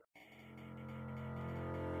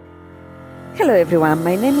Hello everyone,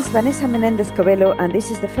 my name is Vanessa Menendez-Covelo and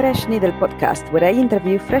this is the Fresh Needle podcast where I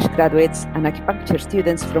interview fresh graduates and acupuncture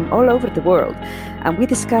students from all over the world, and we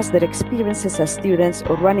discuss their experiences as students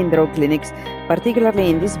or running their own clinics, particularly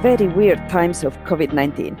in these very weird times of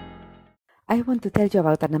COVID-19. I want to tell you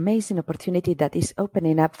about an amazing opportunity that is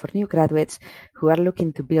opening up for new graduates who are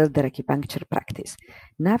looking to build their acupuncture practice.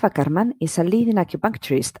 Nava Karman is a leading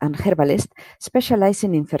acupuncturist and herbalist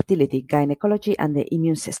specializing in fertility, gynecology, and the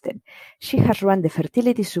immune system. She has run the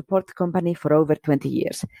fertility support company for over 20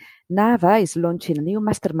 years. Nava is launching a new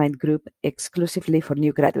mastermind group exclusively for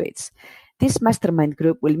new graduates. This mastermind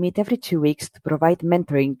group will meet every 2 weeks to provide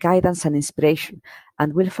mentoring, guidance, and inspiration,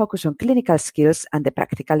 and will focus on clinical skills and the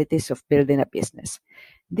practicalities of building a business.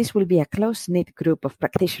 This will be a close-knit group of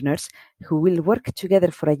practitioners who will work together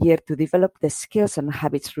for a year to develop the skills and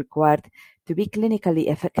habits required to be clinically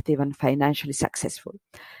effective and financially successful.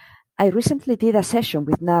 I recently did a session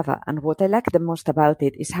with Nava, and what I liked the most about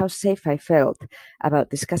it is how safe I felt about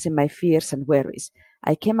discussing my fears and worries.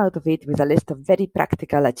 I came out of it with a list of very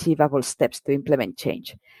practical, achievable steps to implement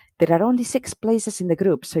change. There are only 6 places in the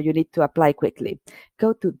group, so you need to apply quickly.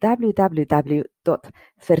 Go to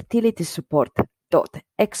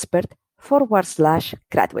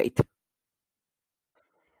www.fertilitysupport.expert/graduate.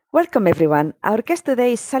 Welcome everyone. Our guest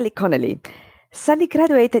today is Sally Connelly. Sally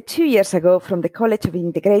graduated 2 years ago from the College of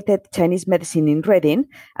Integrated Chinese Medicine in Reading,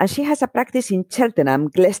 and she has a practice in Cheltenham,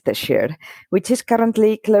 Gloucestershire, which is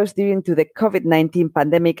currently closed due to the COVID-19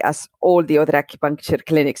 pandemic, as all the other acupuncture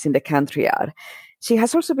clinics in the country are. She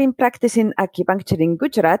has also been practicing acupuncture in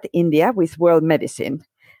Gujarat, India, with World Medicine.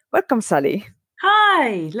 Welcome, Sally.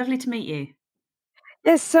 Hi, lovely to meet you.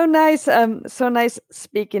 Yes, so nice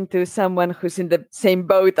speaking to someone who's in the same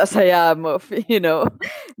boat as I am, of,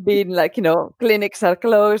 being like, clinics are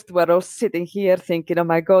closed. We're all sitting here thinking, oh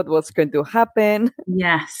my God, what's going to happen?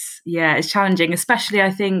 Yes, yeah, it's challenging, especially I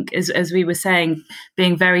think, as we were saying,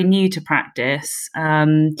 being very new to practice.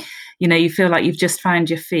 You feel like you've just found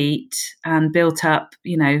your feet and built up,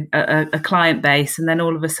 a client base, and then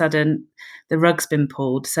all of a sudden the rug's been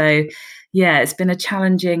pulled. So, yeah, it's been a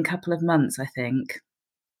challenging couple of months, I think.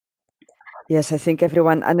 Yes, I think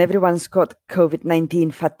everyone's got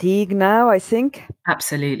COVID-19 fatigue now, I think.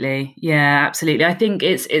 Absolutely. Yeah, absolutely. I think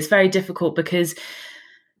it's very difficult because,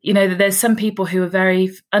 there's some people who are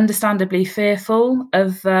very understandably fearful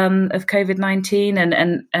of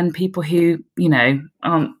COVID-19 and people who,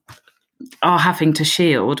 are having to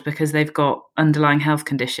shield because they've got underlying health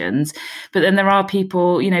conditions. But then there are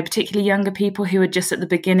people, particularly younger people who are just at the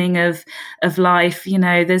beginning of life,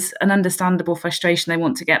 there's an understandable frustration. They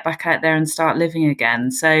want to get back out there and start living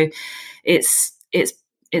again. So it's a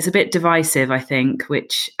bit divisive, I think,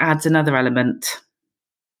 which adds another element.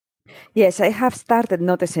 Yes, I have started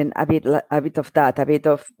noticing a bit of that,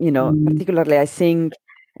 particularly I think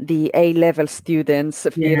the A-level students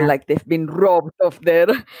feel like they've been robbed of their,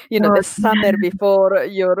 the summer before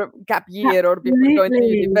your gap year or before going to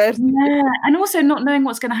university. Yeah, and also not knowing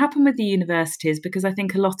what's going to happen with the universities, because I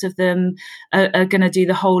think a lot of them are going to do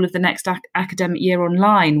the whole of the next academic year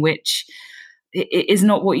online, which is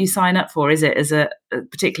not what you sign up for, is it?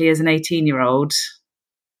 Particularly as an 18-year-old.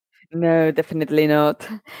 No, definitely not.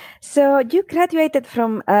 So you graduated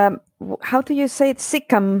from, how do you say it,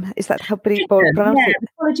 SICAM? Is that how people pronounce it? The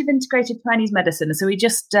College of Integrated Chinese Medicine. So we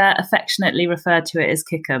just affectionately refer to it as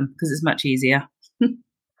KICM because it's much easier.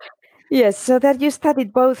 Yes, so that you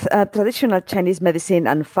studied both traditional Chinese medicine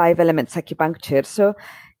and 5 elements acupuncture. So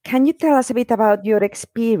can you tell us a bit about your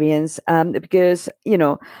experience? Because,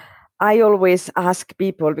 I always ask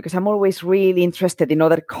people, because I'm always really interested in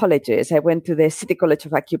other colleges. I went to the City College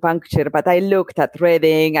of Acupuncture, but I looked at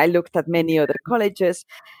Reading, I looked at many other colleges,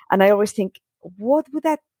 and I always think, what would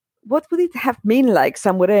it have been like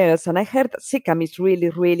somewhere else? And I heard that SICAM is really,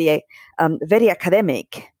 really very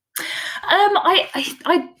academic.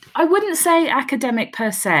 I wouldn't say academic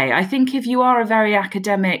per se. I think if you are a very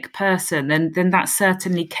academic person, then that's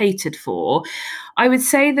certainly catered for. I would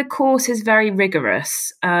say the course is very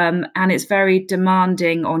rigorous, and it's very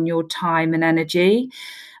demanding on your time and energy.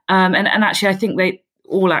 And actually, I think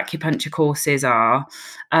all acupuncture courses are,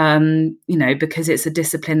 because it's a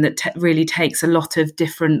discipline that really takes a lot of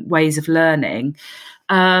different ways of learning.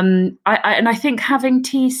 I think having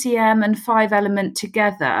TCM and 5 element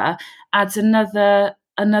together adds another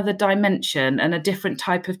dimension and a different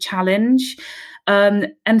type of challenge.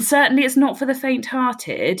 And certainly it's not for the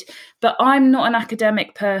faint-hearted, but I'm not an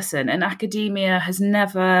academic person, and academia has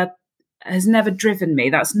never driven me.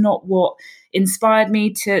 That's not what inspired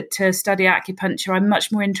me to study acupuncture. I'm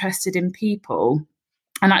much more interested in people.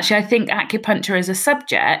 And actually, I think acupuncture as a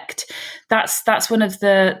subject, that's one of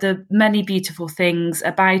the many beautiful things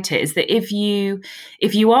about it, is that if you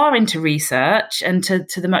are into research and to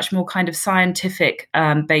the much more kind of scientific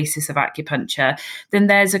basis of acupuncture, then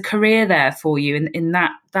there's a career there for you in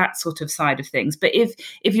that sort of side of things. But if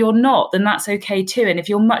you're not, then that's okay too. And if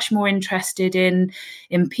you're much more interested in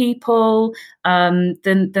people,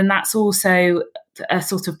 then that's also a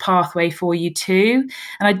sort of pathway for you too.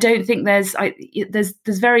 And I don't think there's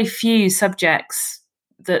very few subjects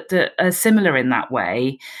that are similar in that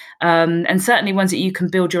way, and certainly ones that you can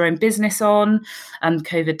build your own business on,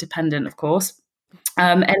 COVID dependent, of course.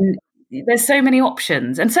 And there's so many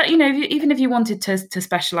options, and so even if you wanted to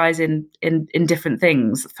specialize in different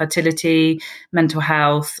things, fertility, mental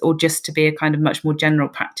health, or just to be a kind of much more general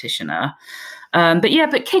practitioner.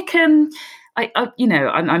 But Kickham,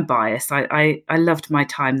 I'm biased. I loved my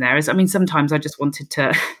time there. Sometimes I just wanted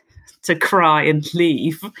to to cry and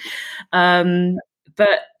leave.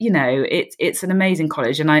 But it's an amazing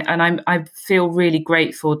college, and I feel really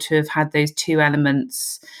grateful to have had those two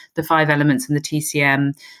elements, the 5 elements and the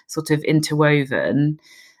TCM, sort of interwoven.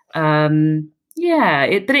 But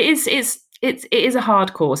it is a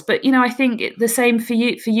hard course. But I think the same for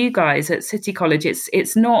you guys at City College.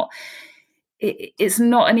 It's not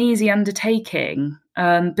an easy undertaking,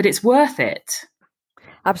 but it's worth it.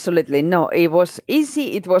 Absolutely. No, it was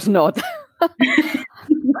easy. It was not.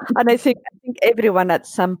 And I think everyone at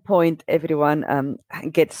some point,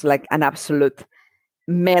 gets like an absolute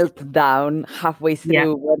meltdown halfway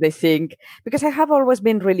through where they think, because I have always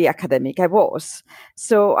been really academic. I was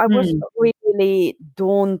really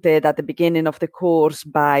daunted at the beginning of the course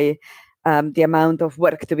by the amount of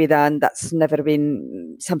work to be done. That's never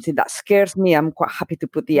been something that scares me. I'm quite happy to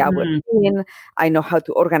put the hours in. I know how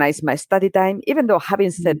to organize my study time, even though having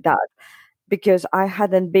said that, because I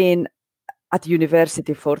hadn't been at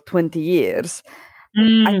university for 20 years,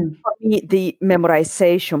 for me, the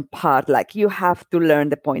memorization part, like you have to learn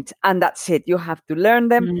the points and that's it. You have to learn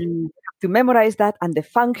them, you have to memorize that and the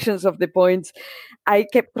functions of the points. I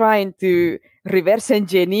kept trying to reverse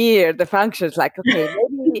engineer the functions, like, okay,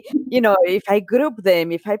 maybe, if I group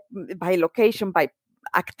them, by location, by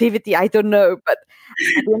activity, I don't know. But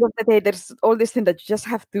at the end of the day, there's all this thing that you just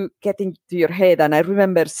have to get into your head. And I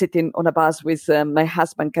remember sitting on a bus with my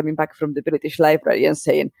husband coming back from the British Library and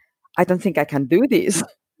saying, I don't think I can do this.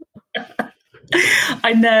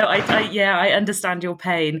 I know. I understand your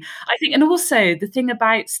pain. I think, and also the thing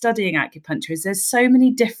about studying acupuncture is there's so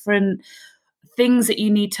many different things that you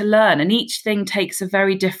need to learn, and each thing takes a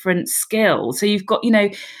very different skill. So you've got,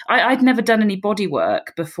 I'd never done any body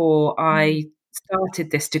work before I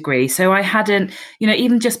started this degree. So I hadn't,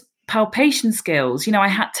 even just palpation skills, I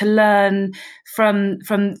had to learn from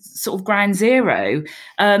sort of ground zero.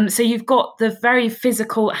 So you've got the very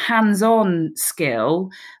physical hands-on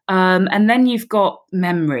skill, and then you've got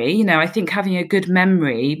memory. I think having a good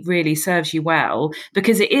memory really serves you well,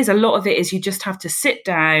 because a lot of it is you just have to sit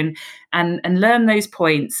down and learn those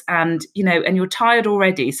points, and and you're tired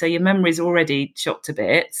already, so your memory's already shot to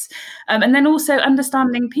bits. And then also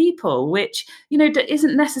understanding people, which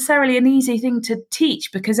isn't necessarily an easy thing to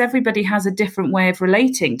teach, because everybody has a different way of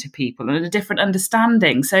relating to people and a different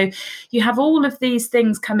understanding. So you have all of these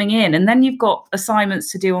things coming in, and then you've got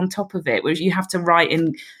assignments to do on top of it, which you have to write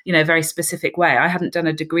in a very specific way. I hadn't done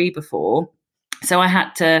a degree before, so I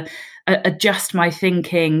had to adjust my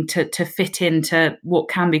thinking to fit into what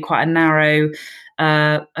can be quite a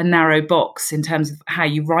narrow box in terms of how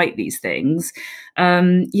you write these things.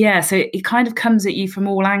 So it kind of comes at you from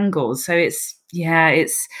all angles. So it's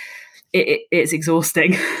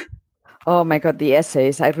exhausting. Oh my God, the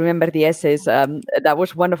essays. I remember the essays. That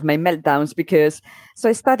was one of my meltdowns, because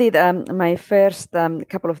I studied my first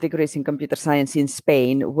couple of degrees in computer science in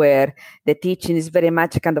Spain, where the teaching is very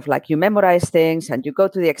much kind of like you memorize things and you go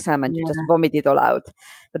to the exam and you just vomit it all out.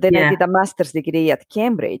 But then I did a master's degree at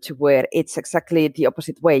Cambridge, where it's exactly the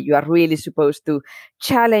opposite way. You are really supposed to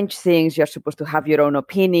challenge things. You're supposed to have your own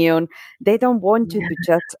opinion. They don't want you to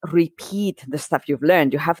just repeat the stuff you've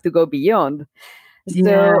learned. You have to go beyond.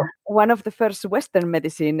 So one of the first Western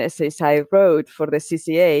medicine essays I wrote for the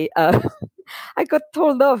CCA, I got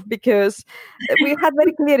told off because we had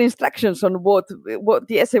very clear instructions on what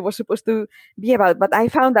the essay was supposed to be about. But I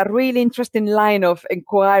found a really interesting line of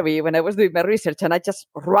inquiry when I was doing my research, and I just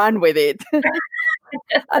ran with it.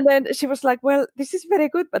 And then she was like, well, this is very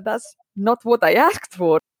good, but that's not what I asked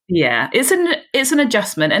for. Yeah, it's an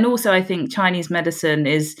adjustment, and also I think Chinese medicine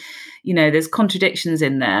is, there's contradictions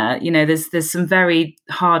in there. There's some very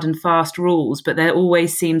hard and fast rules, but there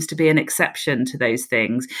always seems to be an exception to those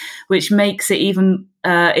things, which makes it even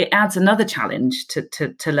it adds another challenge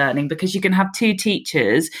to learning, because you can have two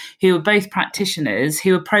teachers who are both practitioners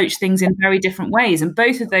who approach things in very different ways, and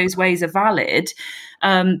both of those ways are valid.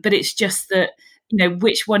 But it's just that,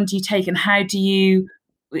 which one do you take, and how do you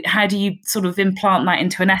sort of implant that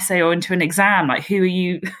into an essay or into an exam? Like,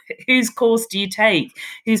 whose course do you take?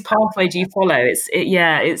 Whose pathway do you follow?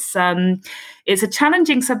 It's a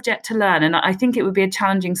challenging subject to learn, and I think it would be a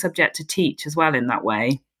challenging subject to teach as well in that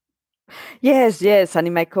way. Yes, yes. And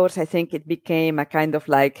in my course, I think it became a kind of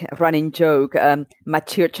like running joke,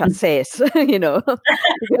 Machucha says,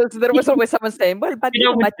 because there was always someone saying, well, but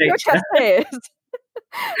Machucha says.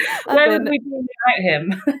 Where would we be without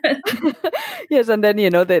him? Yes, and then,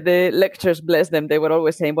 the lectures, bless them, they were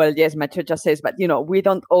always saying, well, yes, Machucha says, but, we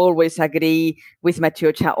don't always agree with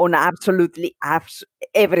Machucha on absolutely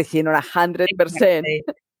everything, on 100%.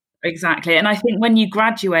 Exactly. And I think when you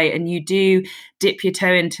graduate and you do dip your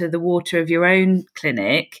toe into the water of your own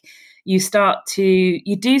clinic, you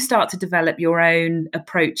do start to develop your own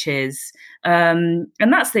approaches. And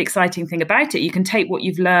that's the exciting thing about it. You can take what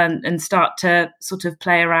you've learned and start to sort of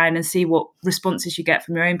play around and see what responses you get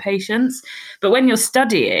from your own patients. But when you're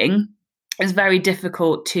studying, it's very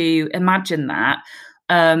difficult to imagine that.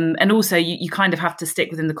 And also you kind of have to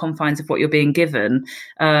stick within the confines of what you're being given.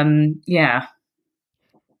 Yeah.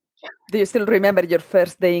 Do you still remember your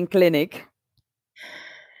first day in clinic?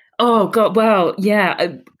 Oh God! Well,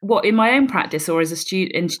 yeah. What, in my own practice or as a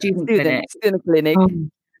student clinic? Student clinic. Oh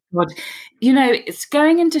God! It's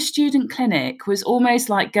going into student clinic was almost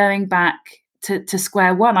like going back to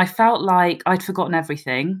square one. I felt like I'd forgotten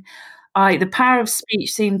everything. The power of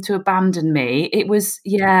speech seemed to abandon me. It was,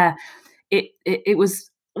 yeah. It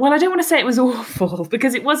was. Well, I don't want to say it was awful,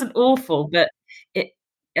 because it wasn't awful, but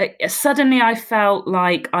suddenly I felt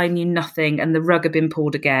like I knew nothing and the rug had been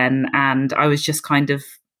pulled again, and I was just kind of,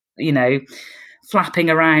 flapping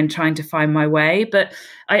around trying to find my way. But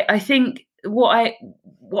I think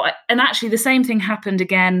and actually the same thing happened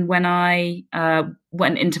again when I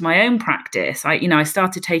went into my own practice. I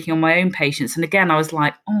started taking on my own patients, and again I was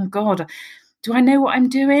like, oh God, do I know what I'm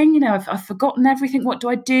doing? I've forgotten everything. What do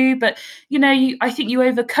I do? But, I think you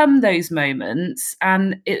overcome those moments,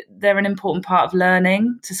 and they're an important part of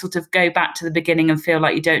learning, to sort of go back to the beginning and feel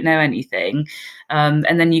like you don't know anything.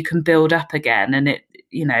 And then you can build up again, and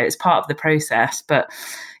it's part of the process. But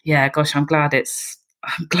yeah, gosh, I'm glad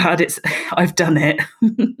I've done it.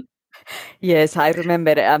 Yes, I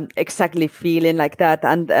remember exactly feeling like that.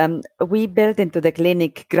 And we built into the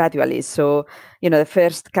clinic gradually. So, the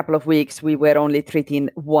first couple of weeks, we were only treating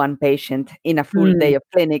one patient in a full day of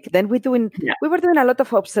clinic. Then we were doing a lot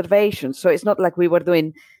of observations. So it's not like we were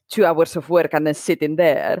doing 2 hours of work and then sitting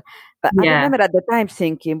there. But I remember at the time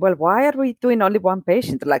thinking, well, why are we doing only one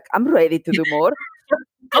patient? Like, I'm ready to do more.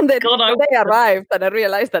 And then the day arrived and I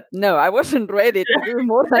realized that, no, I wasn't ready to do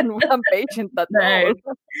more than one patient at all.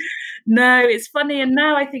 No, it's funny. And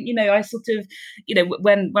now I think, I sort of,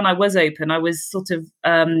 when I was open, I was sort of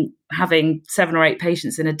having 7 or 8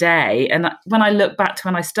 patients in a day. And when I look back to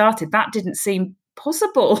when I started, that didn't seem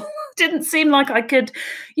possible. Didn't seem like I could,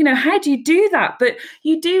 how do you do that? But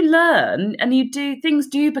you do learn, and things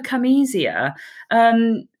do become easier.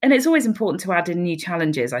 And it's always important to add in new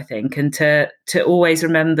challenges, I think, and to always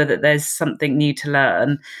remember that there's something new to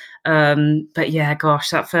learn. But yeah, gosh,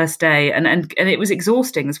 that first day, and it was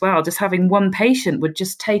exhausting as well. Just having one patient would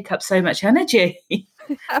just take up so much energy.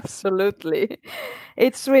 Absolutely.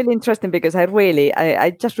 It's really interesting because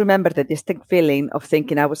I just remember the distinct feeling of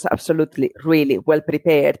thinking I was absolutely really well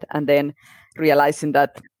prepared, and then realizing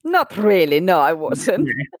that not really, no, I wasn't.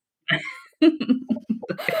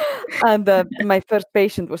 And my first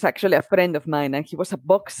patient was actually a friend of mine, and he was a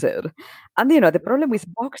boxer. And, the problem with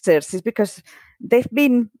boxers is because they've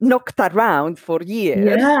been knocked around for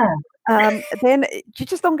years. Yeah. Then you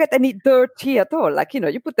just don't get any dirt here at all. Like,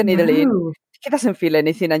 you put the needle in, he doesn't feel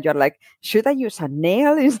anything, and you're like, should I use a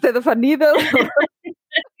nail instead of a needle?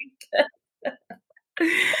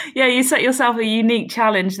 Yeah, you set yourself a unique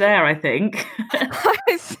challenge there, I think.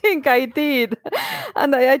 I think I did.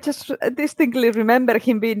 And I just distinctly remember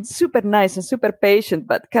him being super nice and super patient,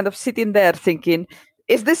 but kind of sitting there thinking,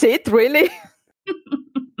 is this it, really?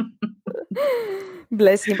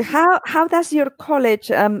 Bless him. How does your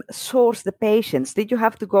college source the patients? Did you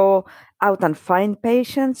have to go out and find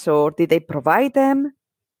patients, or did they provide them?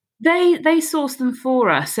 They source them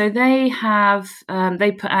for us, so they have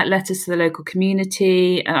they put out letters to the local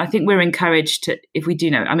community. I think we're encouraged to, if we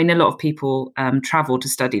do know. I mean, a lot of people travel to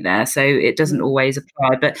study there, so it doesn't always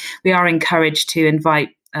apply. But we are encouraged to invite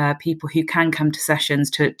people who can come to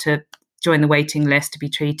sessions to join the waiting list to be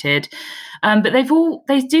treated. But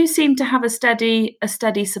they do seem to have a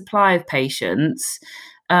steady supply of patients.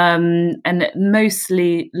 And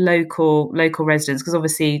mostly local residents, because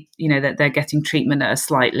obviously that they're getting treatment at a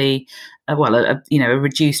slightly a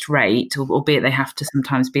reduced rate, albeit they have to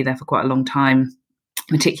sometimes be there for quite a long time,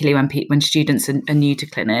 particularly when students are new to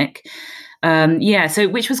clinic. So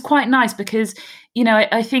which was quite nice because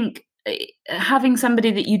I think having somebody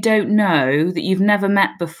that you don't know, that you've never met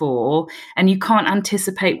before, and you can't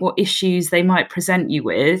anticipate what issues they might present you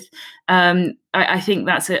with, I think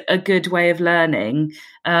that's a good way of learning.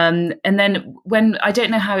 And then when, I don't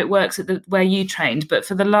know how it works at where you trained, but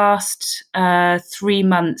for the last 3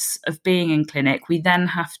 months of being in clinic, we're in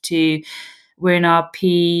our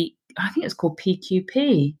I think it's called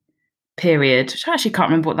PQP period, which I actually can't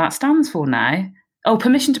remember what that stands for now. Oh,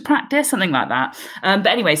 permission to practice, something like that. But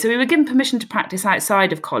anyway, so we were given permission to practice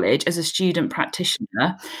outside of college as a student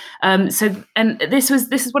practitioner. And this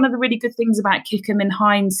is one of the really good things about Kickham in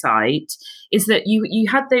hindsight, is that you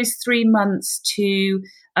had those 3 months to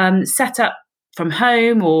set up from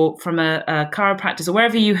home or from a chiropractor or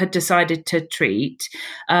wherever you had decided to treat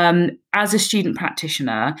as a student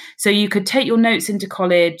practitioner. So you could take your notes into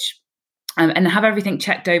college and have everything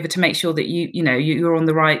checked over to make sure that you're on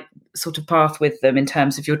the right sort of path with them in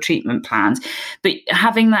terms of your treatment plans. But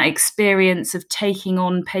having that experience of taking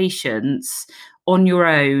on patients on your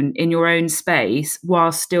own, in your own space,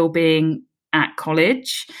 while still being at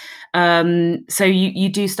college. So you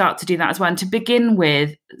do start to do that as well. And to begin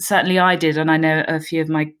with, certainly I did, and I know a few of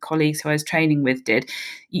my colleagues who I was training with did,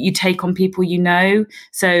 you take on people you know.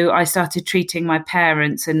 So I started treating my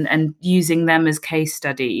parents and using them as case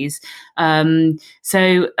studies. Which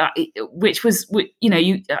was,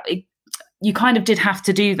 you kind of did have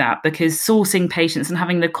to do that, because sourcing patients and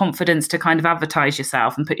having the confidence to kind of advertise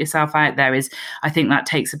yourself and put yourself out there I think that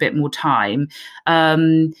takes a bit more time.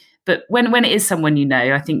 But when it is someone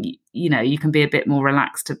I think you can be a bit more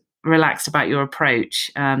relaxed about your approach.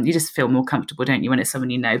 You just feel more comfortable, don't you, when it's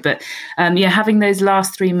someone But having those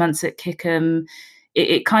last 3 months at Kickham,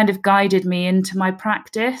 it kind of guided me into my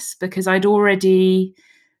practice, because I'd already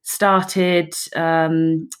started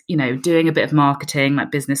doing a bit of marketing,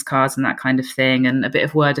 like business cards and that kind of thing, and a bit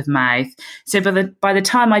of word of mouth. So by the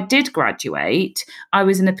time I did graduate, I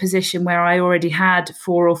was in a position where I already had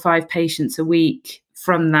 4 or 5 patients a week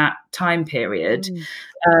from that time period.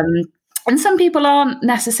 And some people aren't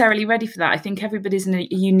necessarily ready for that. I think everybody's in a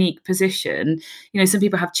unique position. Some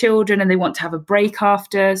people have children and they want to have a break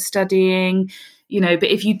after studying, but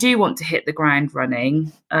if you do want to hit the ground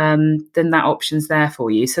running, then that option's there for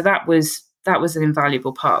you. So that was an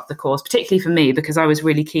invaluable part of the course, particularly for me, because I was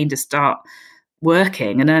really keen to start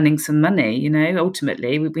working and earning some money.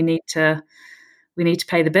 Ultimately we need to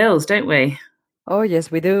pay the bills, don't we? Oh, yes,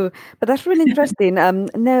 we do. But that's really interesting.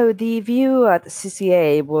 No, the view at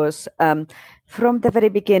CCA was from the very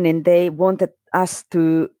beginning, they wanted us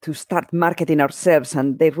to start marketing ourselves,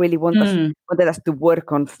 and they really wanted us to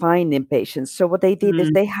work on finding patients. So what they did is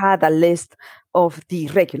they had a list of the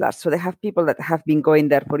regulars. So they have people that have been going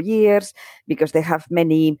there for years, because they have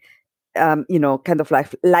many kind of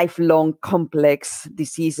like lifelong complex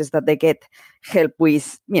diseases that they get help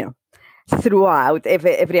with, throughout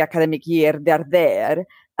every academic year. They're there.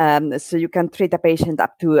 So you can treat a patient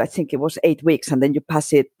up to, I think it was 8 weeks, and then you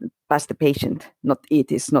pass the patient.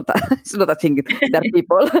 It's not a thing. There are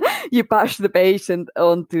people. You pass the patient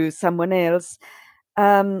on to someone else.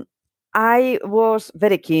 I was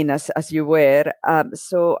very keen, as you were.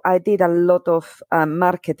 So I did a lot of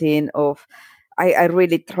marketing of. I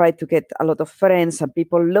really tried to get a lot of friends and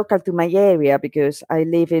people local to my area, because I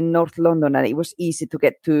live in North London and it was easy to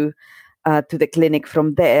get to the clinic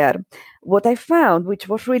from there. What I found, which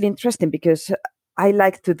was really interesting, because I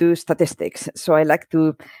like to do statistics. So I like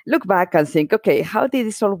to look back and think, okay, how did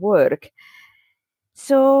this all work?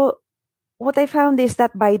 So what I found is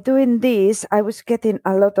that by doing this, I was getting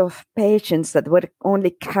a lot of patients that were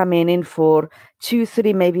only coming in for 2,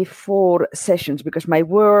 3, maybe 4 sessions, because my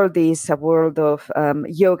world is a world of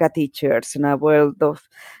yoga teachers and a world of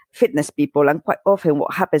fitness people. And quite often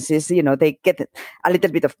what happens is, they get a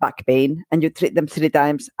little bit of back pain and you treat them 3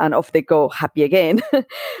 times and off they go happy again.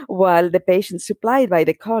 While the patients supplied by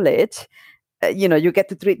the college, you get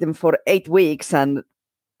to treat them for 8 weeks and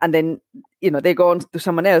then, they go on to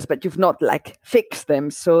someone else, but you've not fixed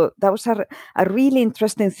them. So that was a really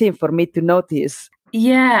interesting thing for me to notice.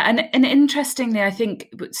 Yeah, and interestingly, I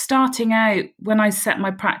think starting out when I set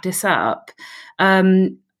my practice up,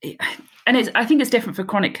 um, I think it's different for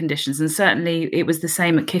chronic conditions, and certainly it was the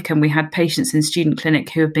same at Kickham. We had patients in student clinic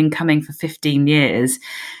who have been coming for 15 years,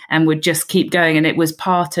 and would just keep going, and it was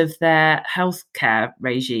part of their healthcare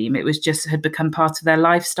regime. It was just had become part of their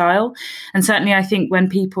lifestyle, and certainly I think when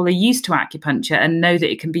people are used to acupuncture and know that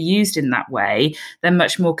it can be used in that way, they're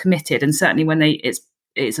much more committed, and certainly when it's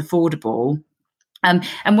affordable. And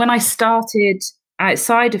when I started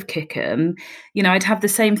outside of Kickham, I'd have the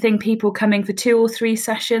same thing, people coming for 2 or 3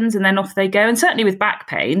 sessions and then off they go. And certainly with back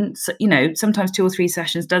pain, sometimes 2 or 3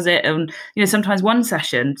 sessions does it. And, sometimes one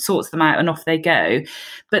session sorts them out and off they go.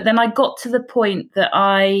 But then I got to the point that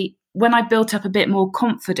when I built up a bit more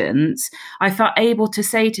confidence, I felt able to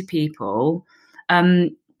say to people,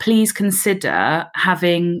 please consider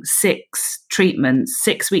having 6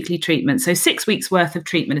 weekly treatments. So 6 weeks worth of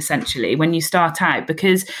treatment, essentially, when you start out,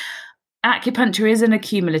 because acupuncture is an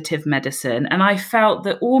accumulative medicine. And I felt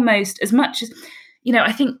that almost as much as,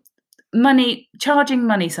 I think charging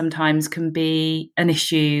money sometimes can be an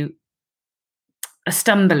issue, a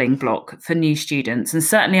stumbling block for new students. And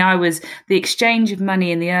certainly the exchange of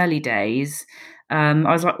money in the early days, I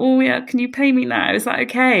was like, oh yeah, can you pay me now? Is that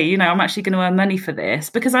okay? I'm actually going to earn money for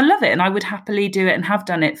this because I love it and I would happily do it and have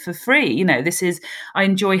done it for free. I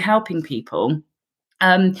enjoy helping people.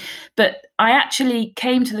 But I actually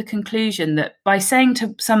came to the conclusion that by saying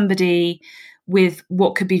to somebody with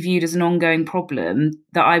what could be viewed as an ongoing problem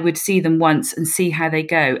that I would see them once and see how they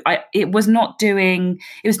go, it was doing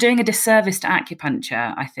a disservice to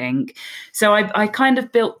acupuncture, I think. So I kind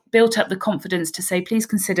of built up the confidence to say, please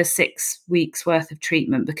consider 6 weeks worth of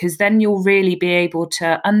treatment, because then you'll really be able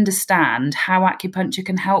to understand how acupuncture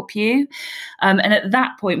can help you. And at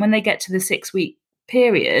that point, when they get to the 6-week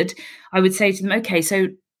period, I would say to them, okay, so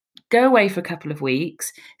go away for a couple of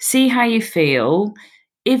weeks, see how you feel.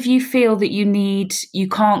 If you feel that you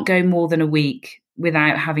can't go more than a week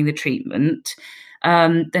without having the treatment,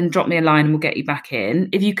 then drop me a line and we'll get you back in.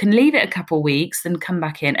 If you can leave it a couple of weeks, then come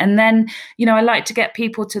back in. And then, I like to get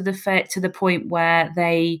people to the point where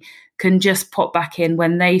they can just pop back in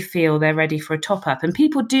when they feel they're ready for a top up. And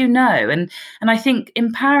people do know. And I think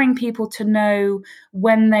empowering people to know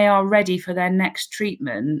when they are ready for their next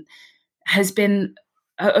treatment has been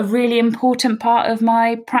a really important part of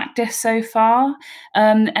my practice so far.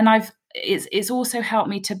 And it's also helped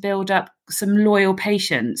me to build up some loyal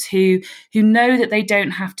patients who know that they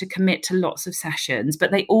don't have to commit to lots of sessions,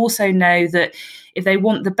 but they also know that if they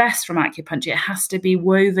want the best from acupuncture, it has to be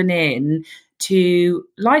woven in to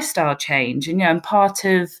lifestyle change and part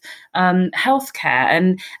of healthcare.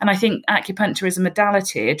 And I think acupuncture as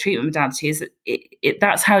a treatment modality, is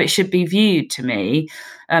that's how it should be viewed to me,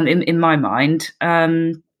 in my mind.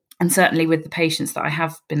 And certainly with the patients that I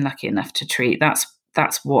have been lucky enough to treat, that's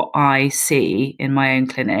what I see in my own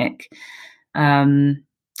clinic.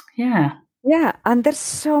 Yeah. Yeah, and there's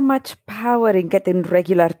so much power in getting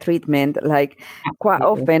regular treatment. Like quite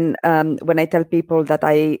often, when I tell people that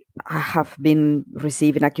I have been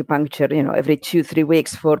receiving acupuncture, every 2-3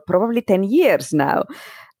 weeks for probably 10 years now,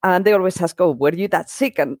 and they always ask, "Oh, were you that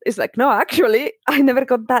sick?" And it's like, no, actually, I never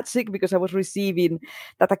got that sick because I was receiving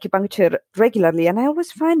that acupuncture regularly. And I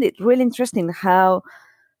always find it really interesting how,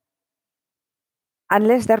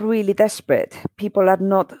 unless they're really desperate, people are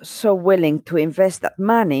not so willing to invest that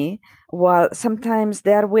money, while sometimes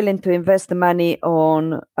they are willing to invest the money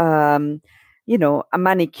on, a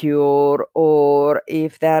manicure, or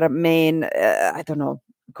if they're I don't know,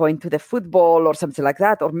 going to the football or something like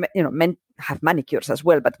that, or, men have manicures as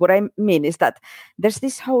well. But what I mean is that there's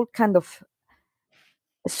this whole kind of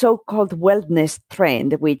so-called wellness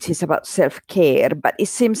trend, which is about self-care, but it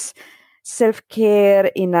seems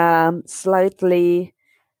self-care in a slightly,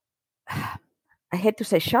 I hate to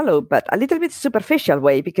say shallow, but a little bit superficial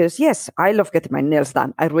way, because yes, I love getting my nails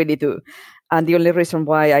done. I really do. And the only reason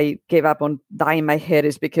why I gave up on dyeing my hair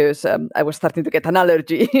is because I was starting to get an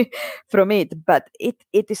allergy from it. But it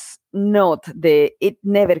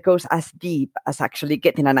never goes as deep as actually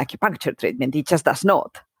getting an acupuncture treatment. It just does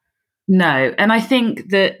not. No. And I think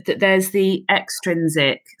that there's the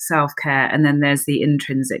extrinsic self-care and then there's the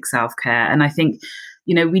intrinsic self-care. And I think,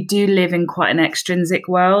 we do live in quite an extrinsic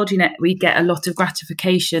world. We get a lot of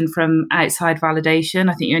gratification from outside validation.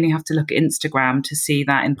 I think you only have to look at Instagram to see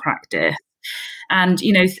that in practice. And,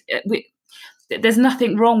 there's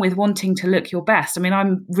nothing wrong with wanting to look your best. I mean,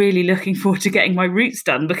 I'm really looking forward to getting my roots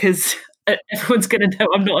done because everyone's going to know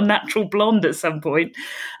I'm not a natural blonde at some point.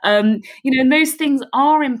 And those things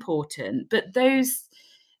are important, but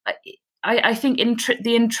I think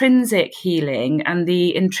the intrinsic healing and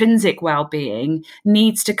the intrinsic well-being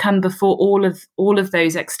needs to come before all of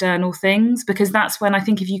those external things, because that's when I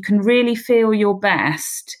think if you can really feel your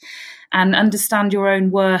best and understand your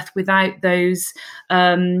own worth without those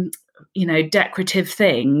decorative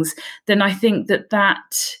things, then I think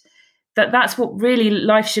that's what really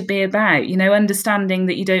life should be about, understanding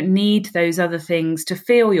that you don't need those other things to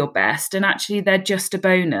feel your best, and actually they're just a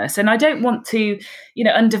bonus. And I don't want to,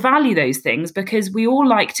 undervalue those things, because we all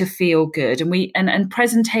like to feel good, and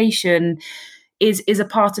presentation is a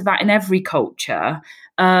part of that in every culture.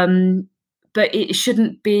 But it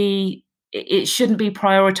shouldn't be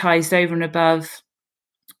prioritized over and above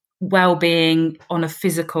well-being on a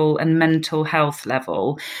physical and mental health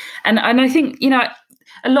level. And I think,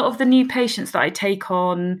 a lot of the new patients that I take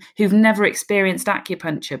on who've never experienced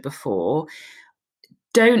acupuncture before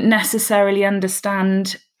don't necessarily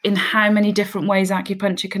understand in how many different ways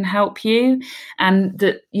acupuncture can help you, and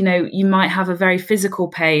that, you might have a very physical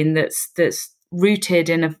pain that's rooted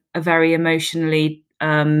in a very emotionally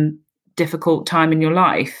difficult time in your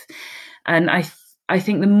life. And I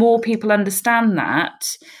think the more people understand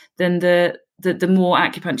that, then the more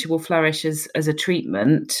acupuncture will flourish as a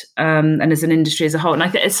treatment, and as an industry as a whole. And I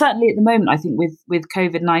think certainly at the moment, I think with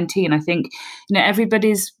COVID-19, I think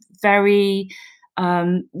everybody's very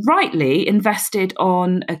rightly invested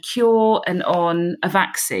on a cure and on a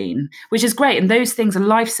vaccine, which is great, and those things are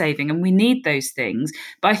life-saving, and we need those things.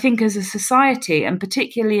 But I think as a society, and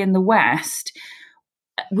particularly in the West,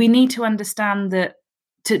 we need to understand that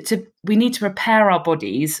we need to prepare our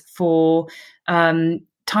bodies for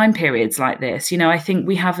time periods like this. I think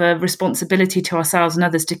we have a responsibility to ourselves and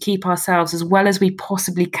others to keep ourselves as well as we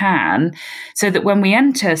possibly can, so that when we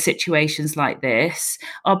enter situations like this,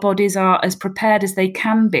 our bodies are as prepared as they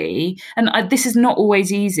can be. And this is not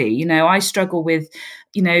always easy. I struggle with,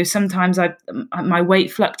 sometimes my weight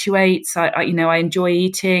fluctuates. I enjoy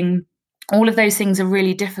eating. All of those things are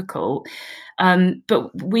really difficult.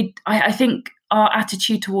 But I think our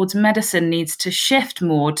attitude towards medicine needs to shift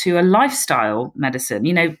more to a lifestyle medicine.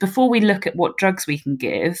 Before we look at what drugs we can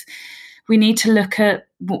give, we need to look at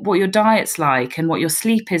what your diet's like, and what your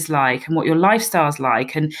sleep is like, and what your lifestyle's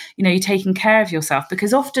like, and you're taking care of yourself,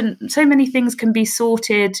 because often so many things can be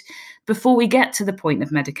sorted before we get to the point of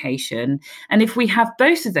medication. And if we have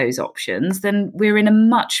both of those options, then we're in a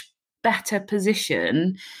much better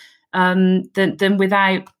position than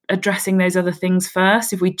without addressing those other things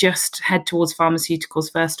first, if we just head towards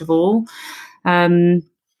pharmaceuticals first of all.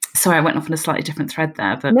 Sorry, I went off on a slightly different thread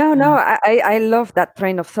there. But No, I love that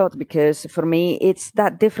train of thought, because for me, it's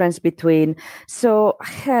that difference between, so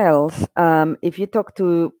health, if you talk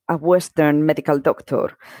to a Western medical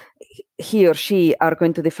doctor, he or she are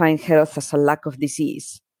going to define health as a lack of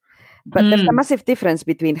disease. But there's a massive difference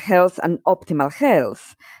between health and optimal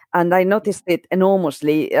health. And I noticed it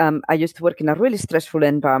enormously. I used to work in a really stressful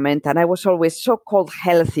environment, and I was always so called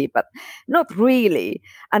healthy, but not really.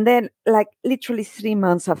 And then, like, literally 3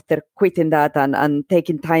 months after quitting that and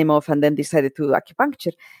taking time off, and then decided to do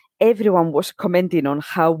acupuncture, everyone was commenting on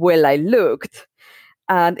how well I looked.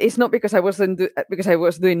 And it's not because I was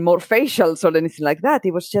doing more facials or anything like that.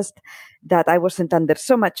 It was just that I wasn't under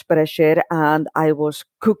so much pressure, and I was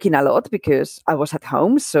cooking a lot because I was at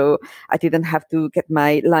home. So I didn't have to get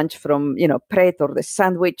my lunch from, Pret or the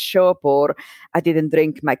sandwich shop, or I didn't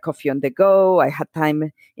drink my coffee on the go. I had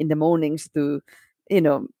time in the mornings to,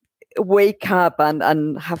 wake up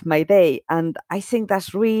and have my day. And I think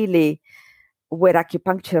that's really where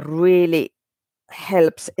acupuncture really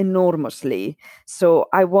helps enormously. So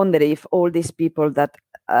I wonder if all these people that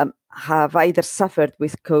have either suffered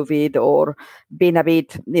with COVID or been a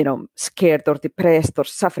bit, scared or depressed or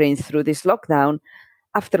suffering through this lockdown,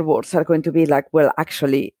 afterwards are going to be like, well,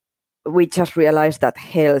 actually, we just realized that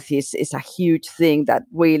health is a huge thing that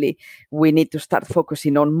really we need to start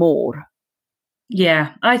focusing on more.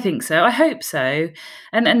 Yeah, I think so. I hope so.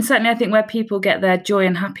 And certainly I think where people get their joy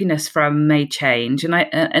and happiness from may change. And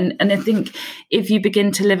I think if you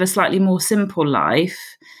begin to live a slightly more simple life,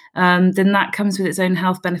 then that comes with its own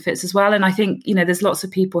health benefits as well. And I think, there's lots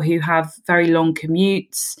of people who have very long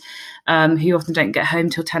commutes, who often don't get home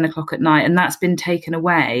till 10 o'clock at night, and that's been taken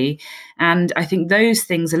away. And I think those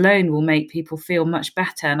things alone will make people feel much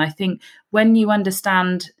better. And I think when you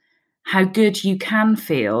understand how good you can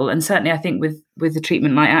feel, and certainly I think with the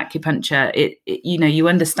treatment like acupuncture, you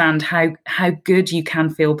understand how good you can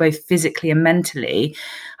feel both physically and mentally.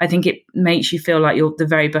 I think it makes you feel like you're the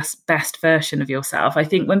very best version of yourself. I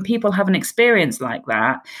think when people have an experience like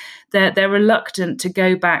that, they're reluctant to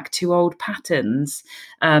go back to old patterns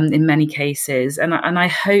in many cases. And I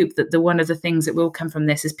hope that one of the things that will come from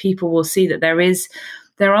this is people will see that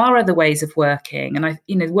there are other ways of working. And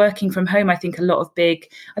working from home, I think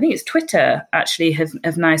I think it's Twitter actually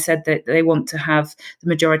have now said that they want to have the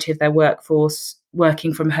majority of their workforce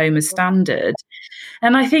working from home as standard.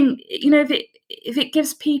 And I think, if it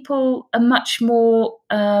gives people a much more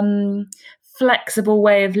flexible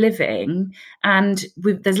way of living, and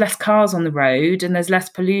there's less cars on the road and there's less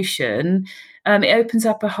pollution, it opens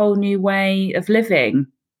up a whole new way of living.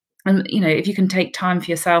 And if you can take time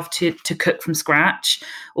for yourself to cook from scratch,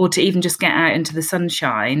 or to even just get out into the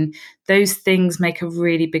sunshine, those things make a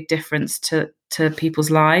really big difference to people's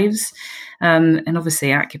lives. And obviously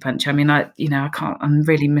acupuncture, I mean, I can't, I'm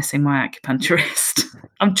really missing my acupuncturist.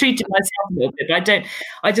 I'm treating myself a little bit, but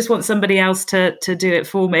I just want somebody else to do it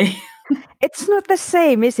for me. It's not the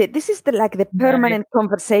same, is it? This is the permanent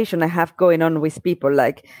conversation I have going on with people,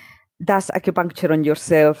 like, does acupuncture on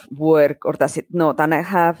yourself work or does it not? And I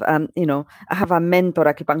have, I have a mentor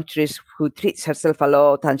acupuncturist who treats herself a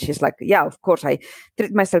lot, and she's like, yeah, of course, I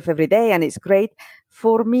treat myself every day and it's great.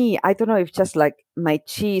 For me, I don't know if just like my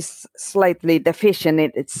chi is slightly deficient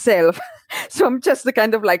in itself. So I'm just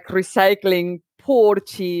kind of like recycling poor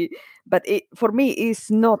chi. But for me, it's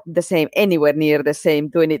not the same, anywhere near the same,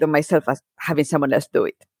 doing it on myself as having someone else do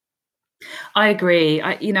it. I agree.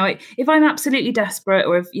 If I'm absolutely desperate,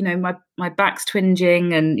 or if my back's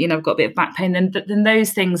twinging and I've got a bit of back pain, then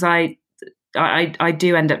those things I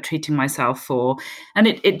do end up treating myself for, and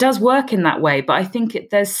it does work in that way. But I think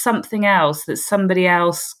there's something else that somebody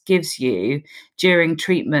else gives you during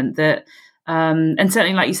treatment that. And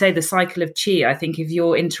certainly, like you say, the cycle of chi. I think if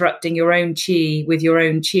you're interrupting your own chi with your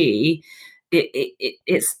own chi,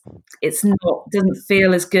 it's not, doesn't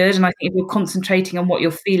feel as good. And I think if you're concentrating on what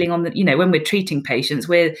you're feeling on when we're treating patients,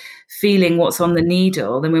 we're feeling what's on the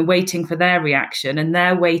needle, then we're waiting for their reaction, and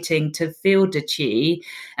they're waiting to feel the chi.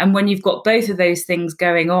 And when you've got both of those things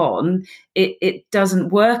going on, it doesn't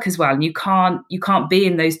work as well, and you can't be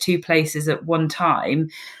in those two places at one time.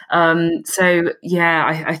 So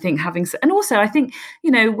yeah, I think and also I think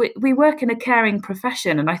we work in a caring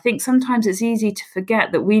profession, and I think sometimes it's easy to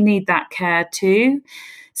forget that we need that care too.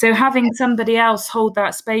 So having somebody else hold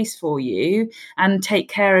that space for you and take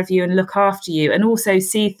care of you and look after you, and also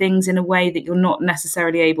see things in a way that you're not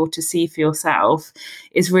necessarily able to see for yourself,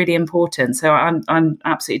 is really important. So I'm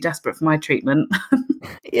absolutely desperate for my treatment.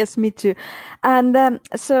 Yes, me too. And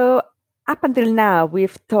so up until now,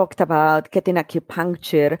 we've talked about getting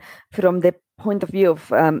acupuncture from the point of view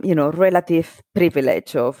of, relative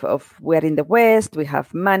privilege of we're in the West, we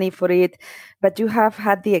have money for it, but you have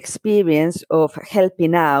had the experience of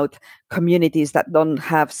helping out communities that don't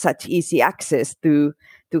have such easy access to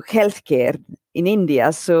healthcare in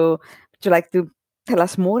India. So would you like to tell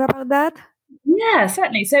us more about that? Yeah,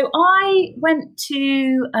 certainly. So I went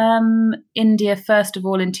to India, first of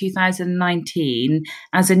all, in 2019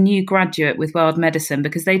 as a new graduate with World Medicine,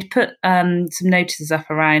 because they'd put some notices up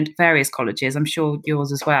around various colleges, I'm sure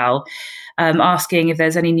yours as well, asking if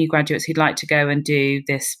there's any new graduates who'd like to go and do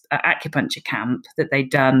this acupuncture camp that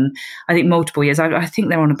they'd done, I think, multiple years. I think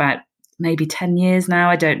they're on about maybe 10 years now,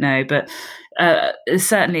 I don't know, but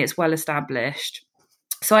certainly it's well established.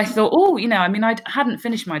 So I thought, I hadn't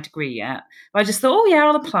finished my degree yet, but I just thought,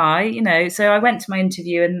 I'll apply, So I went to my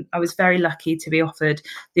interview, and I was very lucky to be offered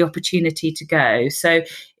the opportunity to go. So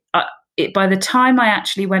by the time I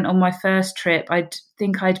actually went on my first trip, I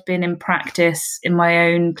think I'd been in practice in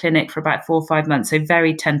my own clinic for about 4 or 5 months, so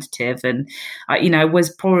very tentative. And, I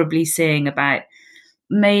was probably seeing about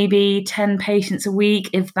maybe 10 patients a week,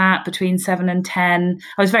 if that, between 7 and 10.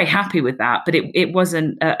 I was very happy with that, but it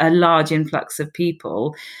wasn't a large influx of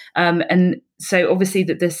people. And so obviously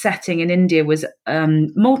that the setting in India was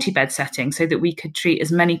multi-bed setting, so that we could treat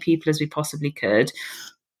as many people as we possibly could.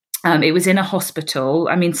 It was in a hospital.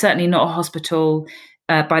 I mean, certainly not a hospital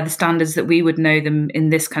by the standards that we would know them in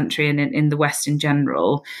this country and in the West in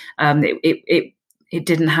general. It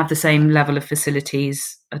didn't have the same level of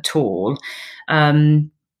facilities at all.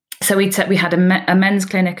 So we had a men's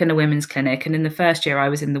clinic and a women's clinic. And in the first year I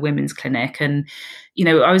was in the women's clinic, and,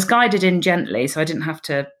 I was guided in gently, so I didn't have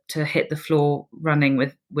to to hit the floor running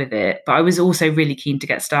with it. But I was also really keen to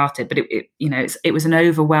get started. But it was an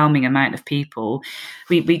overwhelming amount of people.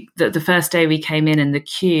 The first day we came in the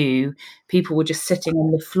queue, people were just sitting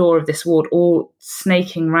on the floor of this ward, all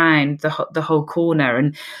snaking round the whole corner,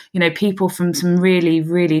 and people from some really,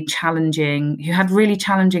 really who had really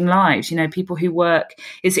challenging lives. People who work.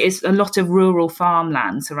 It's a lot of rural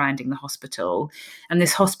farmland surrounding the hospital, and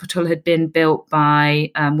this hospital had been built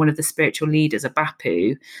by one of the spiritual leaders, a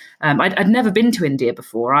Bapu. I'd never been to India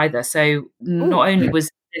before either, so not only was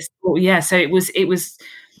this, so it was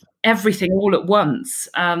everything all at once,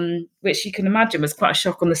 which you can imagine was quite a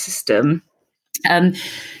shock on the system.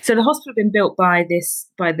 So the hospital had been built by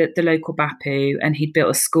the local Bapu, and he'd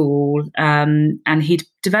built a school, and he'd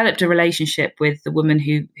developed a relationship with the woman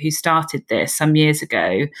who started this some years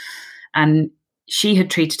ago, and she had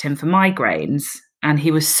treated him for migraines. And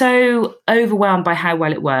he was so overwhelmed by how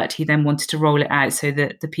well it worked, he then wanted to roll it out so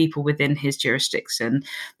that the people within his jurisdiction,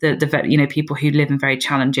 the people who live in very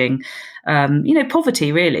challenging,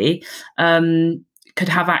 poverty really, could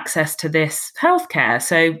have access to this healthcare.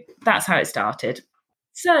 So that's how it started.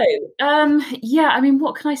 So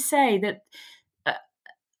what can I say? That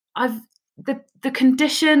the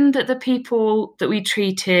condition that the people that we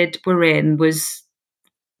treated were in was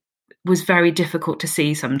very difficult to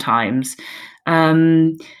see sometimes.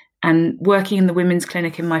 And working in the women's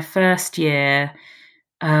clinic in my first year,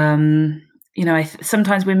 sometimes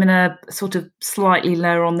women are sort of slightly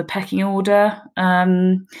lower on the pecking order.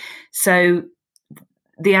 So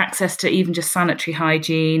the access to even just sanitary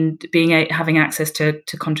hygiene, having access to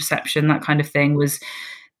contraception, that kind of thing,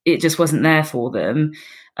 it just wasn't there for them.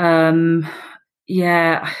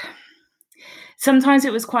 Sometimes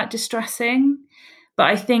it was quite distressing, but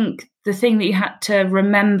I think the thing that you had to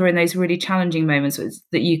remember in those really challenging moments was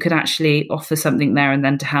that you could actually offer something there and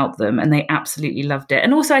then to help them, and they absolutely loved it.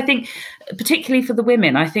 And also, I think, particularly for the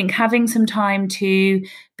women, I think having some time to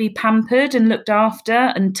be pampered and looked after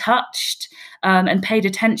and touched and paid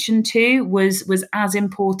attention to was as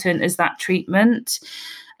important as that treatment.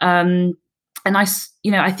 And I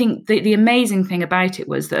think the amazing thing about it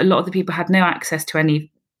was that a lot of the people had no access to any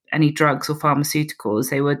drugs or pharmaceuticals.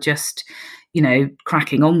 They were just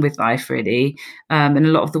cracking on with life, really. And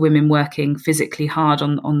a lot of the women working physically hard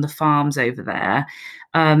on the farms over there.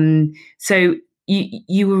 So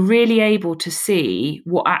you were really able to see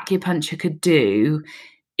what acupuncture could do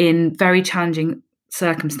in very challenging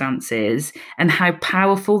circumstances, and how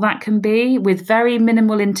powerful that can be with very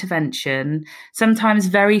minimal intervention, sometimes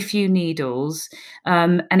very few needles,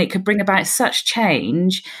 and it could bring about such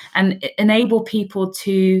change and enable people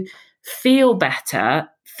to feel better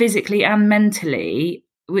physically and mentally.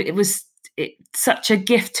 It was such a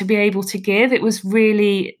gift to be able to give. It was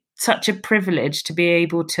really such a privilege to be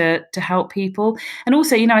able to help people. And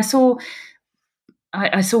also,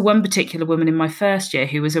 I saw one particular woman in my first year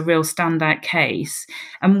who was a real standout case.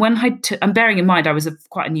 And when and bearing in mind, I was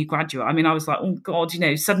quite a new graduate. I mean, I was like, oh God,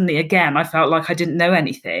 suddenly again, I felt like I didn't know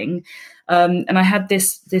anything. And I had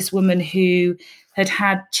this woman who had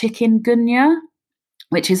chikungunya,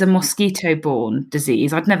 which is a mosquito-borne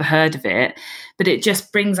disease. I'd never heard of it, but it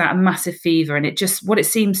just brings out a massive fever. And what it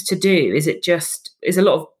seems to do is it just is a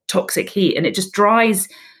lot of toxic heat, and it just dries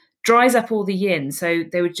up all the yin. So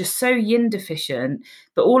they were just so yin deficient,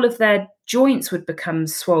 but all of their joints would become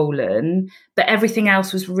swollen, but everything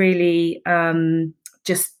else was really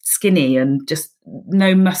just skinny and just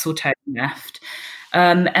no muscle tone left.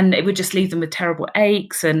 And it would just leave them with terrible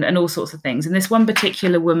aches and all sorts of things. And this one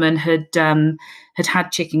particular woman had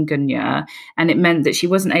chikungunya, and it meant that she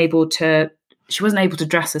wasn't able to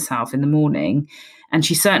dress herself in the morning, and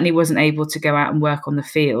she certainly wasn't able to go out and work on the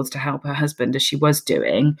fields to help her husband as she was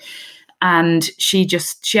doing. And she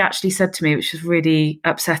actually said to me, which was really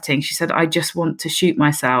upsetting, she said, I just want to shoot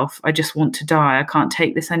myself. I just want to die. I can't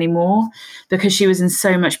take this anymore, because she was in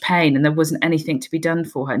so much pain and there wasn't anything to be done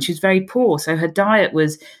for her. And she was very poor, so her diet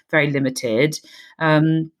was very limited.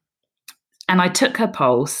 And I took her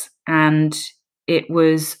pulse, and it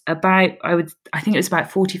was about, I think it was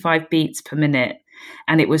about 45 beats per minute.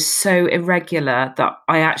 And it was so irregular that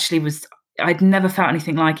I'd never felt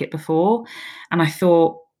anything like it before. And I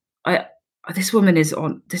thought, this woman is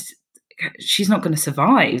on this, she's not going to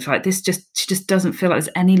survive. Like this, she just doesn't feel like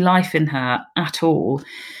there's any life in her at all.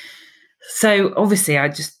 So obviously I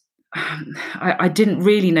didn't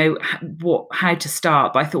really know how to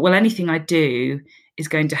start, but I thought, well, anything I do is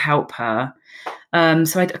going to help her.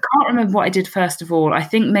 So I can't remember what I did first of all. I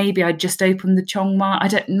think maybe I just opened the Chongma. I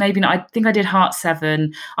think I did Heart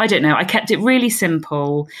 7. I don't know. I kept it really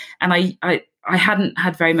simple, and I I hadn't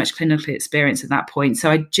had very much clinical experience at that point.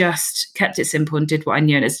 So I just kept it simple and did what I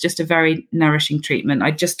knew. And it's just a very nourishing treatment.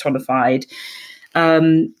 I just tonified.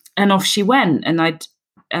 And off she went. And I'd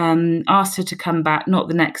asked her to come back, not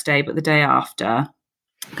the next day, but the day after,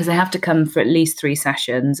 because they have to come for at least 3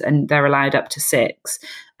 sessions and they're allowed up to 6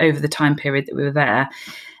 over the time period that we were there.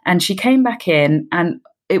 And she came back in and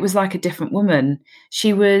it was like a different woman.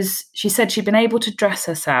 She said she'd been able to dress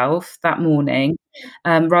herself that morning,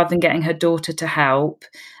 rather than getting her daughter to help.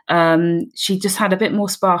 She just had a bit more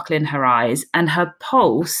sparkle in her eyes and her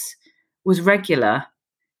pulse was regular.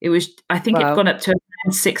 I think Wow. It'd gone up to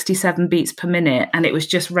 67 beats per minute and it was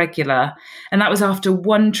just regular. And that was after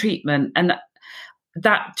one treatment. And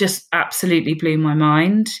that just absolutely blew my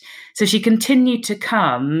mind. So she continued to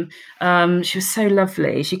come. She was so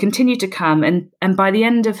lovely. She continued to come. And by the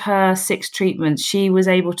end of her 6 treatments, she was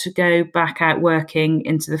able to go back out working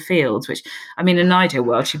into the fields, which, I mean, in an ideal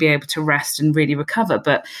world, she'd be able to rest and really recover.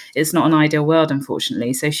 But it's not an ideal world,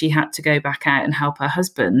 unfortunately. So she had to go back out and help her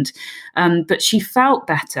husband. But she felt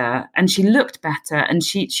better and she looked better and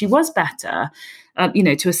she was better.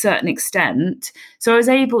 To a certain extent. So I was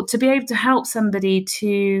able to help somebody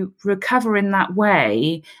to recover in that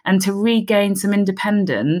way and to regain some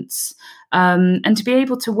independence, and to be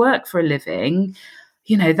able to work for a living.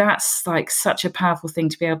 That's like such a powerful thing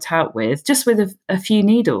to be able to help with, just with a few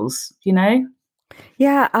needles,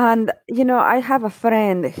 Yeah, and I have a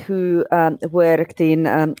friend who worked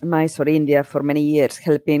in Mysore, India for many years,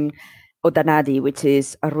 helping Odanadi, which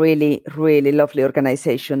is a really, really lovely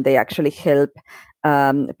organization. They actually help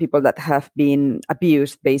people that have been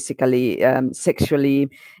abused, basically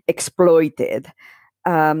sexually exploited.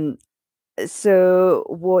 So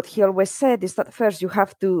what he always said is that first you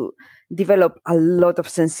have to develop a lot of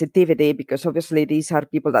sensitivity, because obviously these are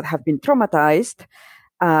people that have been traumatized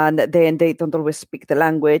and then they don't always speak the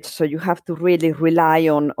language. So you have to really rely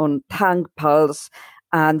on tongue pulse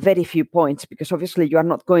and very few points, because obviously you are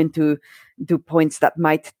not going to do points that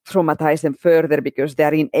might traumatize them further because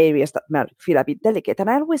they're in areas that might feel a bit delicate. And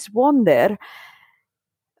I always wonder,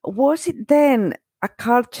 was it then a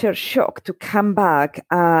culture shock to come back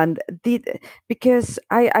because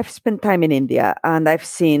I've spent time in India and I've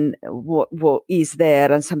seen what is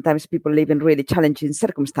there, and sometimes people live in really challenging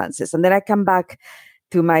circumstances. And then I come back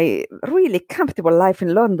to my really comfortable life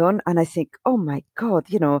in London and I think, oh my God,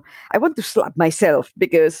 I want to slap myself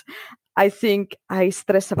because I think I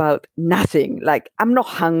stress about nothing. Like, I'm not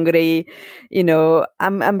hungry,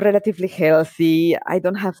 I'm relatively healthy. I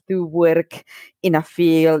don't have to work in a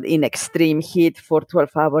field in extreme heat for 12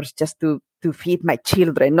 hours just to feed my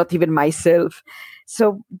children, not even myself.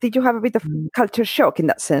 So did you have a bit of culture shock in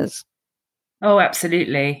that sense? Oh,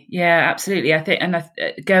 absolutely. Yeah, absolutely. I think, and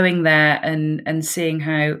going there and seeing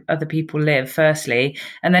how other people live, firstly,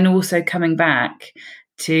 and then also coming back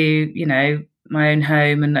to, my own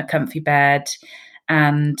home and a comfy bed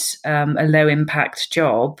and a low impact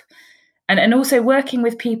job. And also working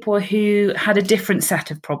with people who had a different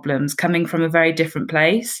set of problems coming from a very different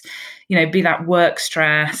place, be that work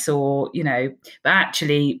stress or, but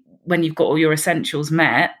actually when you've got all your essentials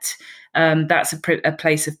met, that's a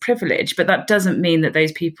place of privilege. But that doesn't mean that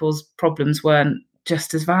those people's problems weren't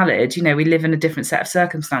just as valid. We live in a different set of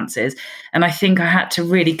circumstances. And I think I had to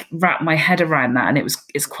really wrap my head around that. And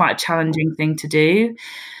it's quite a challenging thing to do.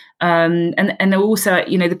 And also,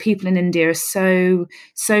 the people in India are so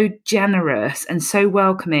generous and so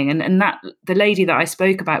welcoming. And that the lady that I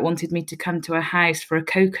spoke about wanted me to come to her house for a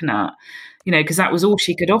coconut, because that was all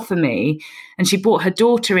she could offer me. And she brought her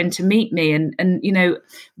daughter in to meet me. And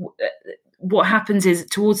what happens is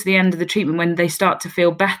towards the end of the treatment, when they start to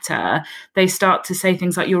feel better, they start to say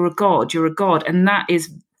things like, you're a god. And that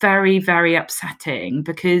is very, very upsetting,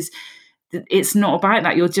 because it's not about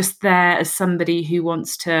that. You're just there as somebody who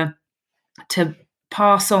wants to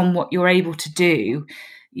pass on what you're able to do,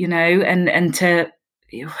 and to,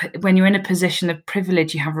 when you're in a position of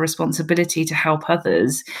privilege, you have a responsibility to help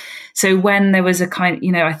others. So when there was a kind,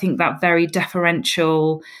 I think that very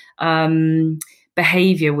deferential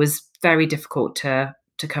behavior was very difficult to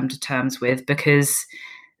come to terms with, because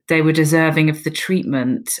they were deserving of the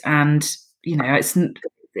treatment. And,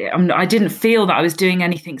 I didn't feel that I was doing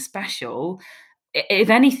anything special. If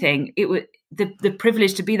anything, it was the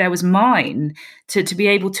privilege to be there was mine, to be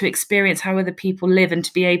able to experience how other people live and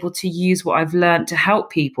to be able to use what I've learned to help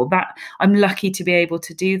people. That I'm lucky to be able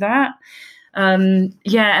to do that. And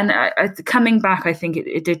coming back, I think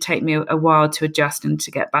it did take me a while to adjust and to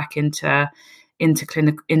get back into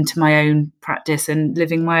my own practice and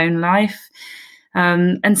living my own life.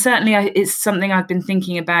 And certainly it's something I've been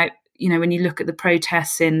thinking about, when you look at the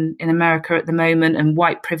protests in America at the moment and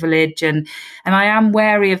white privilege, and I am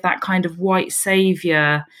wary of that kind of white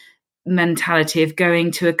savior mentality of going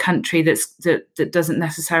to a country that doesn't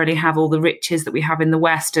necessarily have all the riches that we have in the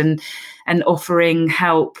West, and offering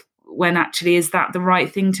help when actually is that the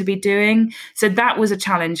right thing to be doing. So that was a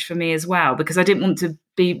challenge for me as well, because I didn't want to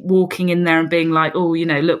be walking in there and being like, oh,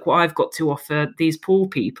 look what I've got to offer these poor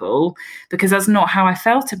people, because that's not how I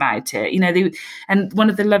felt about it. And one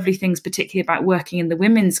of the lovely things, particularly about working in the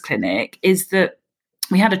women's clinic, is that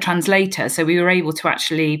we had a translator, so we were able to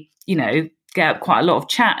actually, get up quite a lot of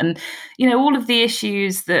chat. And, all of the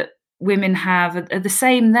issues that women have are the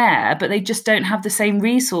same there, but they just don't have the same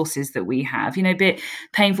resources that we have, be it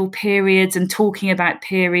painful periods and talking about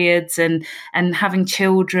periods and having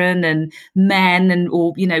children and men and,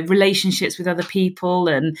 or, relationships with other people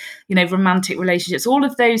and, romantic relationships. All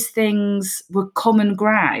of those things were common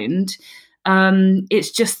ground.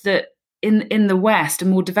 It's just that in the West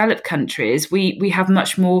and more developed countries, we have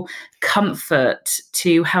much more comfort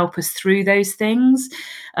to help us through those things.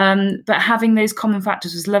 But having those common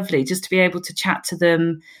factors was lovely, just to be able to chat to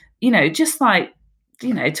them, just like,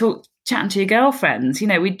 chatting to your girlfriends.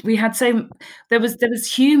 We had there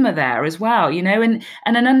was humour there as well, and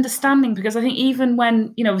an understanding, because I think even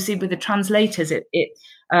when, obviously with the translators,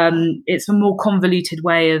 it's a more convoluted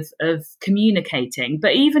way of communicating,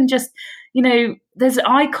 but even just, there's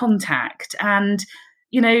eye contact, and,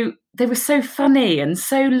 they were so funny and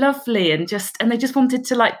so lovely, and they just wanted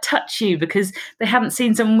to like touch you because they hadn't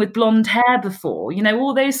seen someone with blonde hair before,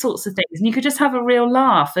 all those sorts of things. And you could just have a real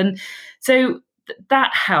laugh. And so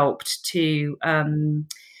that helped to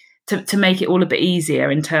make it all a bit easier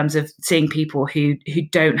in terms of seeing people who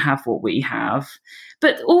don't have what we have.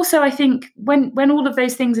 But also, I think when all of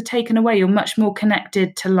those things are taken away, you're much more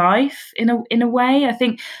connected to life in a way. I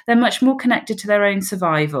think they're much more connected to their own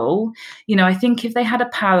survival. I think if they had a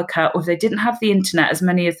power cut, or if they didn't have the internet, as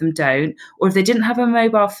many of them don't, or if they didn't have a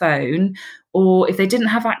mobile phone, or if they didn't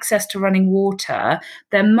have access to running water,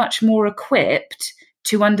 they're much more equipped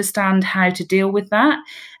to understand how to deal with that.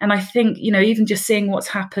 And I think, even just seeing what's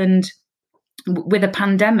happened with a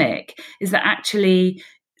pandemic is that actually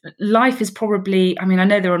life is probably, I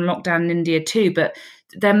know they're on lockdown in India too, but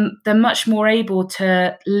they're much more able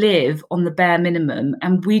to live on the bare minimum,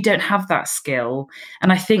 and we don't have that skill.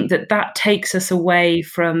 And I think that takes us away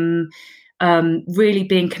from really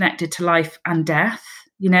being connected to life and death.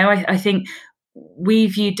 I think we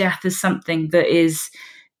view death as something that is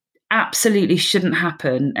absolutely shouldn't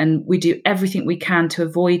happen, and we do everything we can to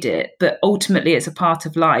avoid it, but ultimately it's a part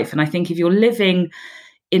of life. And I think if you're living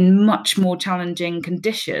in much more challenging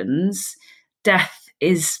conditions, death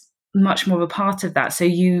is much more of a part of that. So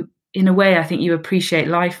you, in a way, I think you appreciate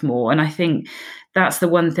life more. And I think that's the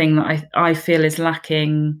one thing that I feel is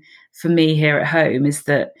lacking for me here at home, is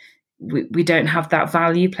that we don't have that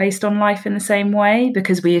value placed on life in the same way,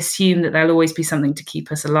 because we assume that there'll always be something to keep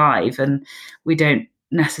us alive, and we don't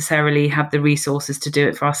necessarily have the resources to do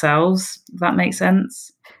it for ourselves. If that makes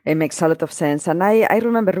sense. It makes a lot of sense. And I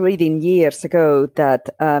remember reading years ago that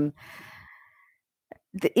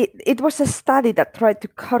it was a study that tried to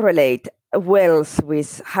correlate wealth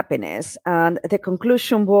with happiness. And the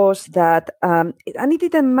conclusion was that, and it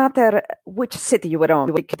didn't matter which city you were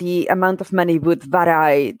on, the amount of money would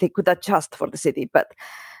vary, they could adjust for the city. But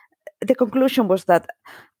the conclusion was that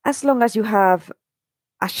as long as you have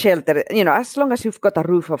a shelter, as long as you've got a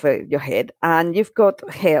roof over your head, and you've got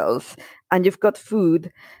health, and you've got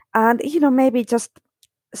food, and, maybe just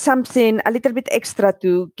something a little bit extra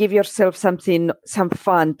to give yourself some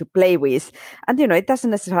fun to play with. And, it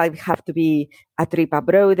doesn't necessarily have to be a trip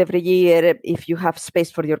abroad every year. If you have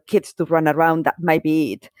space for your kids to run around, that might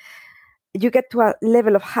be it. You get to a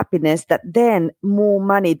level of happiness that then more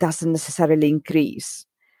money doesn't necessarily increase.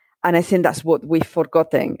 And I think that's what we've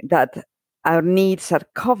forgotten, that our needs are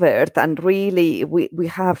covered, and really we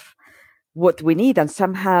have what we need, and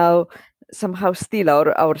somehow still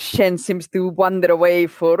our Shen seems to wander away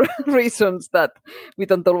for reasons that we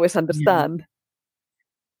don't always understand.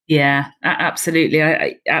 Yeah, absolutely.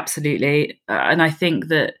 I absolutely. And I think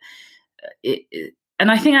that and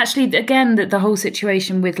I think actually, again, that the whole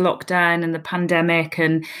situation with lockdown and the pandemic,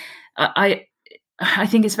 and I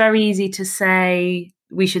think it's very easy to say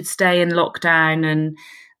we should stay in lockdown,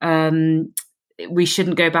 and we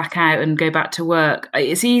shouldn't go back out and go back to work.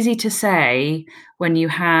 It's easy to say when you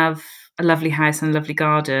have a lovely house and a lovely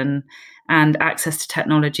garden and access to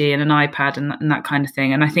technology and an iPad and that kind of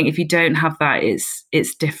thing. And I think if you don't have that,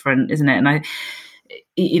 it's different, isn't it? And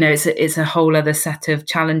it's a whole other set of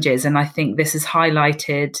challenges. And I think this has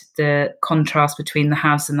highlighted the contrast between the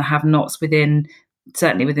haves and the have-nots within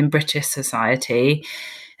certainly within British society.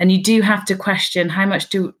 And you do have to question how much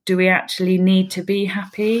do we actually need to be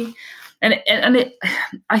happy?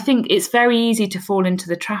 I think it's very easy to fall into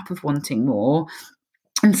the trap of wanting more.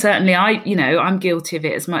 And certainly I'm guilty of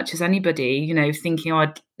it as much as anybody, thinking,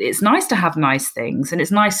 oh, it's nice to have nice things and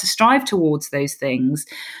it's nice to strive towards those things.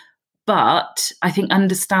 But I think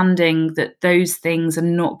understanding that those things are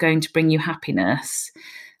not going to bring you happiness,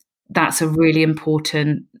 that's a really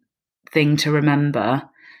important thing to remember.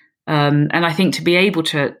 And I think to be able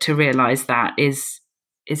to realize that is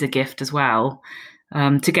a gift as well.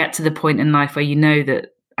 To get to the point in life where you know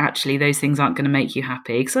that actually those things aren't going to make you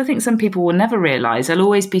happy. Because I think some people will never realize. They'll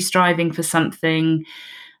always be striving for something,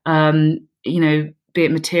 be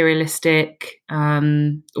it materialistic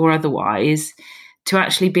or otherwise. To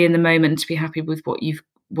actually be in the moment, to be happy with what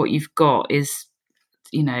you've got is,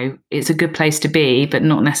 it's a good place to be, but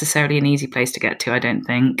not necessarily an easy place to get to, I don't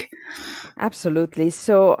think. Absolutely.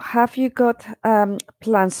 So have you got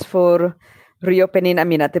plans for reopening? I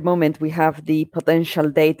mean, at the moment, we have the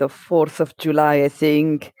potential date of 4th of July, I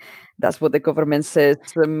think. That's what the government says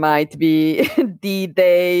might be the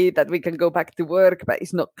day that we can go back to work, but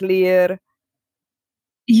it's not clear.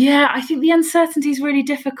 Yeah, I think the uncertainty is really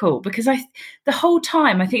difficult because the whole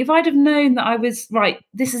time, I think if I'd have known that I was right,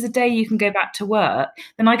 this is a day you can go back to work,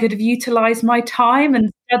 then I could have utilized my time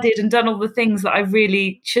and studied and done all the things that I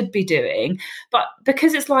really should be doing. But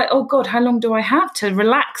because it's like, oh God, how long do I have to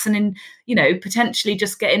relax and, potentially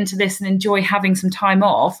just get into this and enjoy having some time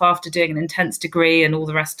off after doing an intense degree and all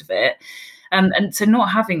the rest of it. And so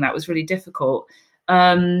not having that was really difficult.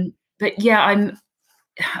 But yeah,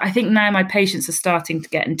 I think now my patients are starting to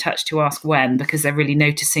get in touch to ask when, because they're really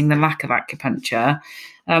noticing the lack of acupuncture,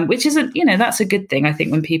 which isn't, that's a good thing. I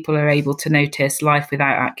think when people are able to notice life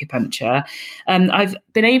without acupuncture. I've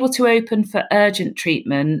been able to open for urgent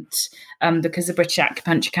treatment because the British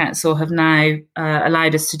Acupuncture Council have now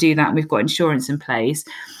allowed us to do that, and we've got insurance in place.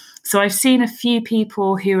 So I've seen a few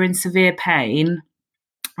people who are in severe pain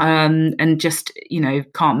and just,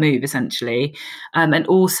 can't move essentially. And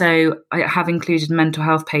also I have included mental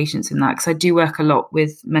health patients in that because I do work a lot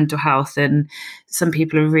with mental health, and some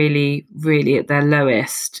people are really, really at their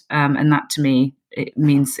lowest. And that to me, it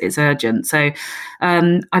means it's urgent. So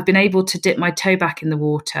I've been able to dip my toe back in the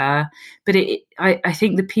water, but I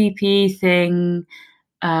think the PPE thing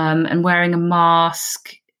and wearing a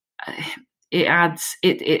mask,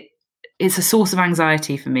 it's a source of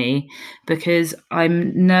anxiety for me because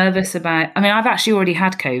I'm nervous about, I've actually already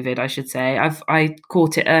had COVID, I should say. I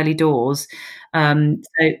caught it early doors. So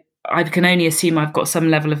I can only assume I've got some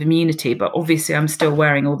level of immunity, but obviously I'm still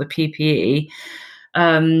wearing all the PPE.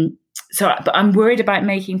 But I'm worried about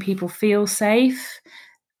making people feel safe.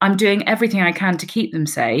 I'm doing everything I can to keep them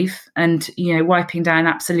safe and, wiping down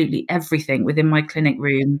absolutely everything within my clinic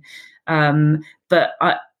room. But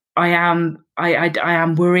I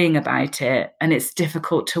am worrying about it, and it's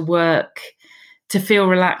difficult to feel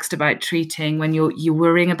relaxed about treating when you're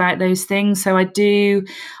worrying about those things. So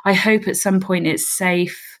I hope at some point it's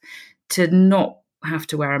safe to not have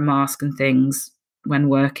to wear a mask and things when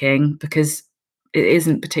working, because it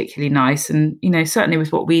isn't particularly nice. And, certainly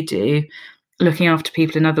with what we do, looking after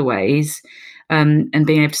people in other ways, and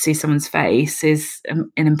being able to see someone's face is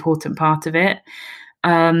an important part of it.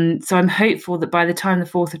 So I'm hopeful that by the time the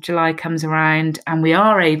 4th of July comes around and we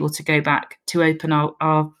are able to go back to open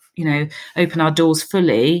our doors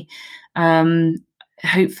fully,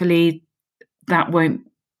 hopefully that won't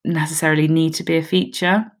necessarily need to be a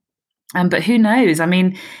feature. But who knows?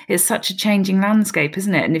 It's such a changing landscape,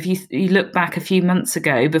 isn't it? And if you look back a few months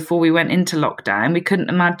ago before we went into lockdown, we couldn't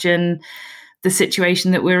imagine the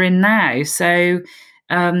situation that we're in now. So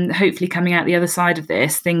hopefully coming out the other side of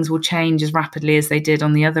this, things will change as rapidly as they did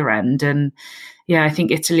on the other end. And yeah, I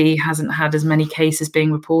think Italy hasn't had as many cases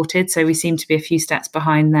being reported, so we seem to be a few steps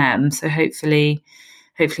behind them. So hopefully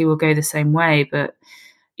we'll go the same way. But,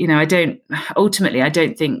 I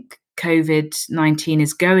don't think COVID-19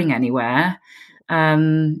 is going anywhere. I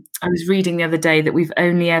was reading the other day that we've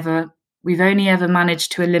only ever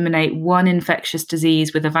managed to eliminate one infectious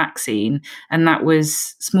disease with a vaccine, and that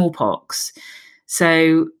was smallpox.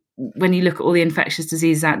 So when you look at all the infectious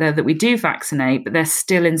diseases out there that we do vaccinate, but they're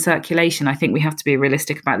still in circulation, I think we have to be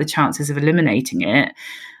realistic about the chances of eliminating it.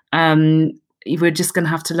 We're just going to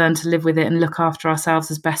have to learn to live with it and look after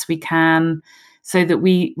ourselves as best we can, so that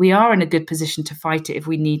we are in a good position to fight it if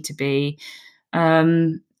we need to be.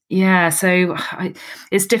 It's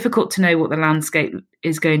difficult to know what the landscape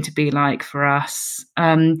is going to be like for us.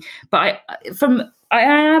 But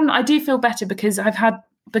I do feel better because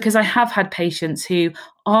I have had patients who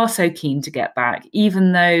are so keen to get back,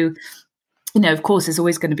 even though of course, there's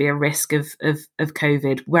always going to be a risk of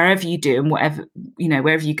COVID wherever you do and whatever,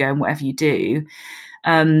 wherever you go and whatever you do.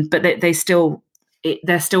 But they're still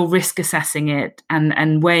risk assessing it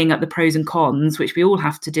and weighing up the pros and cons, which we all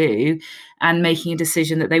have to do, and making a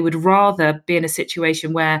decision that they would rather be in a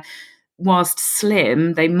situation where, whilst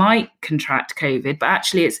slim, they might contract COVID, but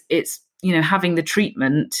actually it's having the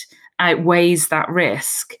treatment outweighs that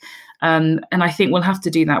risk. And I think we'll have to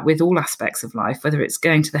do that with all aspects of life, whether it's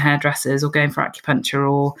going to the hairdressers or going for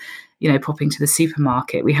acupuncture or, popping to the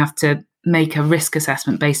supermarket. We have to make a risk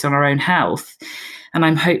assessment based on our own health. And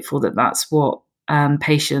I'm hopeful that that's what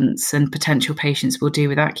patients and potential patients will do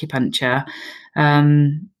with acupuncture.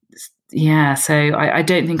 So I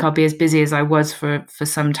don't think I'll be as busy as I was for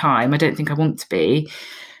some time. I don't think I want to be.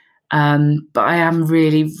 But I am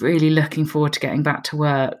really, really looking forward to getting back to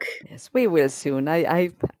work. Yes, we will soon.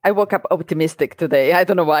 I woke up optimistic today. I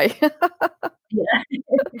don't know why. Yeah.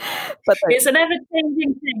 But it's an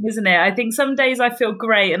ever-changing thing, isn't it? I think some days I feel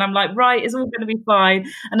great and I'm like, right, it's all going to be fine.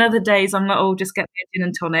 And other days I'm like, oh, just get me a gin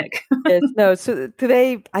and tonic. Yes, no. So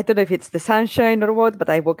today, I don't know if it's the sunshine or what, but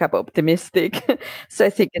I woke up optimistic. So I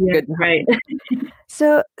think it's good. Great.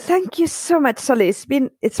 So thank you so much, Sally. It's been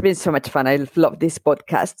so much fun. I love this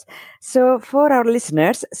podcast. So for our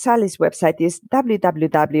listeners, Sally's website is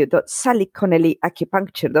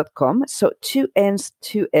www.sallyconnellyacupuncture.com. So 2 N's,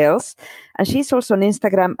 2 L's. And she's also on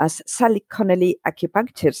Instagram as Sally Connelly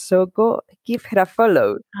Acupuncture. So go give her a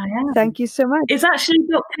follow. I am. Thank you so much. It's actually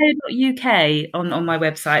 .co.uk on my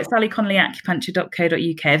website,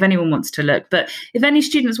 sallyconnellyacupuncture.co.uk, if anyone wants to look. But if any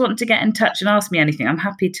students want to get in touch and ask me anything, I'm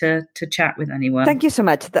happy to chat with anyone. Thank you so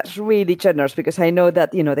much. That's really generous, because I know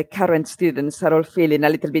that, the current students are all feeling a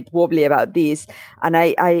little bit wobbly about this. And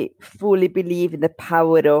I fully believe in the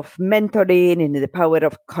power of mentoring, in the power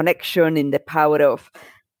of connection, in the power of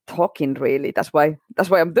talking, really. That's why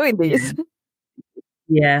I'm doing this.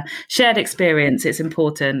 Yeah. Shared experience. It's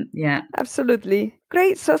important. Yeah. Absolutely.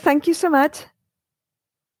 Great. So thank you so much.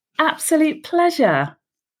 Absolute pleasure.